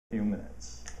few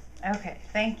minutes. Okay,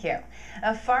 thank you.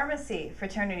 A pharmacy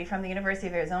fraternity from the University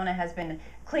of Arizona has been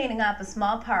cleaning up a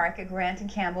small park at Grant and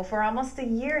Campbell for almost a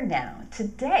year now.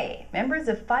 Today, members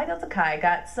of Phi Delta Chi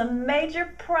got some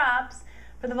major props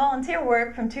for the volunteer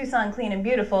work from Tucson Clean and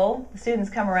Beautiful. The students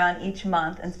come around each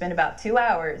month and spend about 2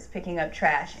 hours picking up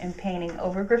trash and painting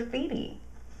over graffiti.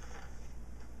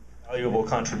 Valuable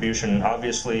contribution,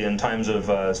 obviously, in times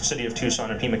of City of Tucson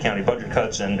and Pima County budget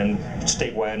cuts and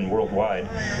statewide and worldwide.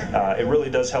 It really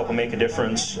does help make a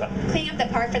difference. Cleaning up the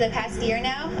park for the past year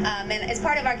now, and it's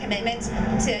part of our commitment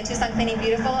to Tucson Clean and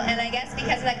Beautiful, and I guess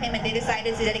because of that commitment they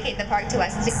decided to dedicate the park to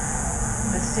us.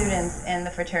 The students in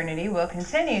the fraternity will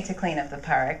continue to clean up the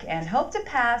park and hope to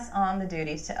pass on the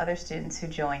duties to other students who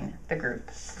join the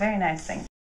group. Very nice thing.